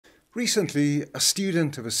Recently, a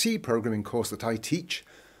student of a C programming course that I teach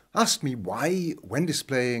asked me why, when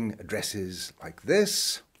displaying addresses like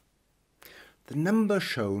this, the number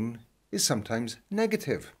shown is sometimes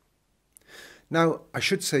negative. Now, I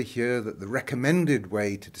should say here that the recommended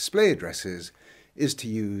way to display addresses is to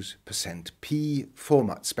use %p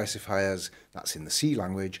format specifiers, that's in the C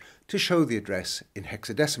language, to show the address in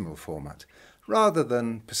hexadecimal format, rather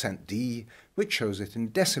than %d, which shows it in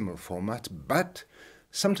decimal format, but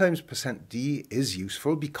sometimes %d is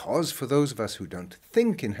useful because for those of us who don't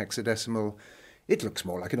think in hexadecimal, it looks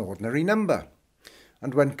more like an ordinary number.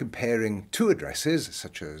 And when comparing two addresses,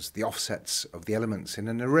 such as the offsets of the elements in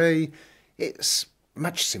an array, it's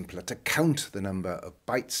much simpler to count the number of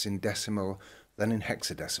bytes in decimal than in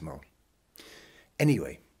hexadecimal.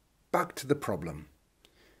 Anyway, back to the problem.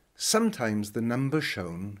 Sometimes the number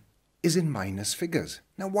shown is in minus figures.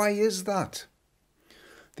 Now, why is that?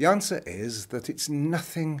 The answer is that it's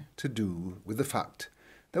nothing to do with the fact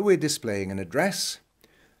that we're displaying an address.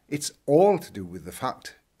 It's all to do with the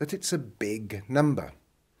fact that it's a big number.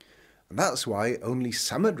 And that's why only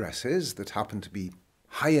some addresses that happen to be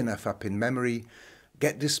high enough up in memory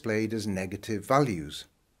get displayed as negative values.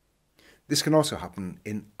 This can also happen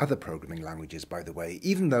in other programming languages, by the way,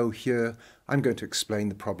 even though here I'm going to explain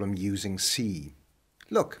the problem using C.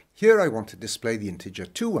 Look, here I want to display the integer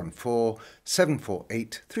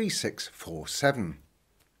 214,748,3647.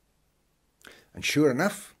 And sure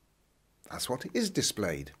enough, that's what is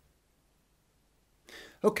displayed.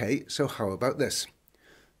 Okay, so how about this?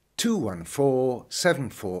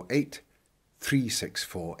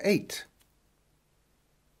 214,748,3648.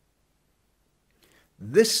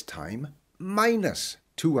 This time, minus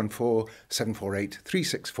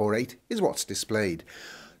 214,748,3648 is what's displayed.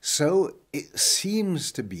 So it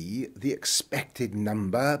seems to be the expected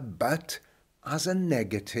number, but as a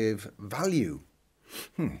negative value.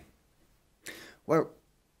 Well,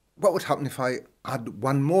 what would happen if I add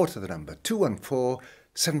one more to the number?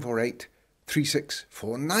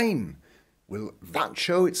 214,748,3649. Will that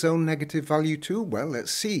show its own negative value too? Well,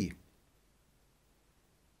 let's see.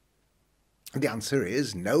 The answer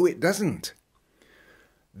is no, it doesn't.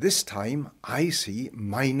 This time I see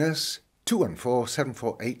minus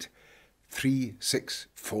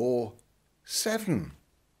 214,748,3647.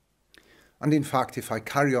 And in fact, if I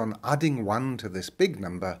carry on adding 1 to this big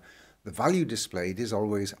number, the value displayed is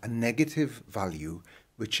always a negative value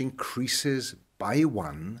which increases by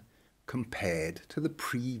 1 compared to the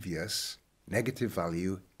previous negative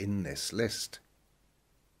value in this list.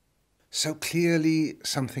 So clearly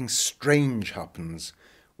something strange happens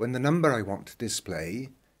when the number I want to display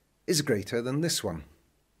is greater than this one,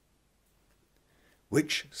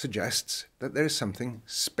 which suggests that there is something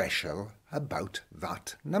special about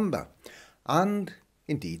that number. And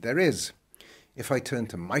indeed there is. If I turn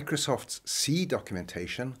to Microsoft's C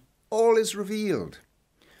documentation, all is revealed.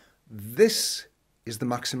 This is the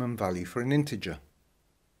maximum value for an integer.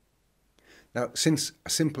 Now, since a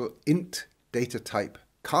simple int data type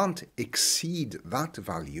can't exceed that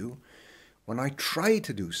value, when I try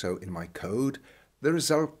to do so in my code, the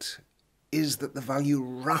result is that the value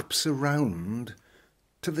wraps around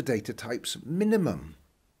to the data type's minimum.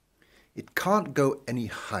 It can't go any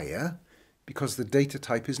higher because the data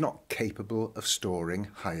type is not capable of storing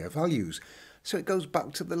higher values. So it goes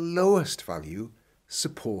back to the lowest value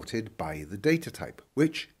supported by the data type,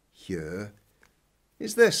 which here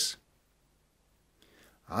is this.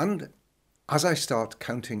 And as I start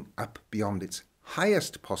counting up beyond its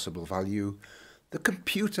highest possible value, the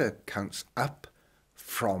computer counts up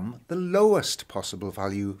from the lowest possible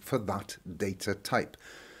value for that data type.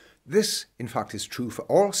 This, in fact, is true for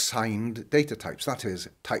all signed data types, that is,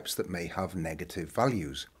 types that may have negative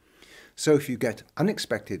values. So if you get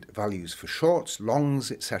unexpected values for shorts,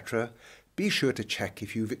 longs, etc., be sure to check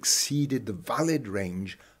if you've exceeded the valid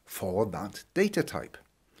range for that data type.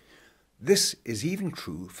 This is even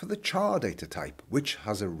true for the char data type, which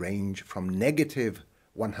has a range from negative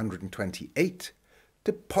 128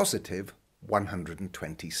 to positive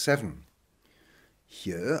 127.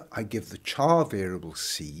 Here I give the char variable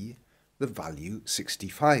c the value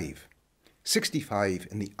 65. 65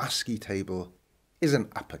 in the ASCII table is an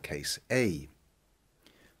uppercase A.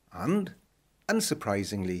 And,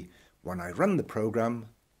 unsurprisingly, when I run the program,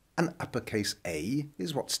 an uppercase A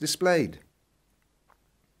is what's displayed.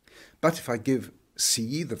 But if I give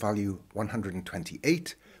c the value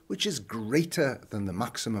 128, which is greater than the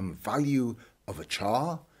maximum value of a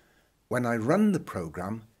char, when I run the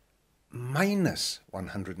program, minus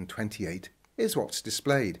 128 is what's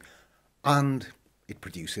displayed, and it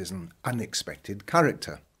produces an unexpected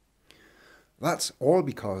character. That's all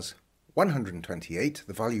because 128,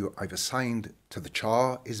 the value I've assigned to the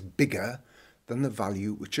char, is bigger than the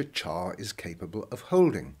value which a char is capable of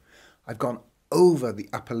holding. I've gone over the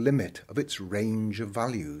upper limit of its range of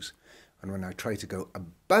values, and when I try to go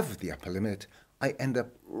above the upper limit, I end up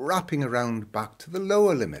wrapping around back to the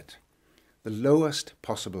lower limit. The lowest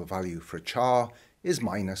possible value for a char is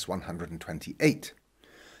minus 128.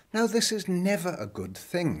 Now this is never a good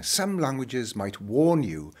thing. Some languages might warn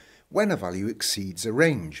you when a value exceeds a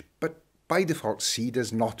range, but by default C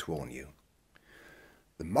does not warn you.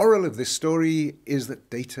 The moral of this story is that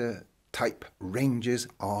data type ranges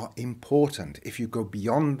are important. If you go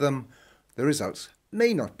beyond them, the results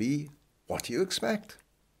may not be what you expect.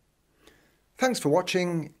 Thanks for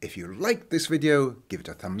watching. If you liked this video, give it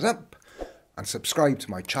a thumbs up and subscribe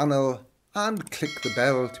to my channel and click the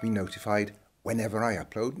bell to be notified whenever I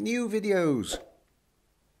upload new videos.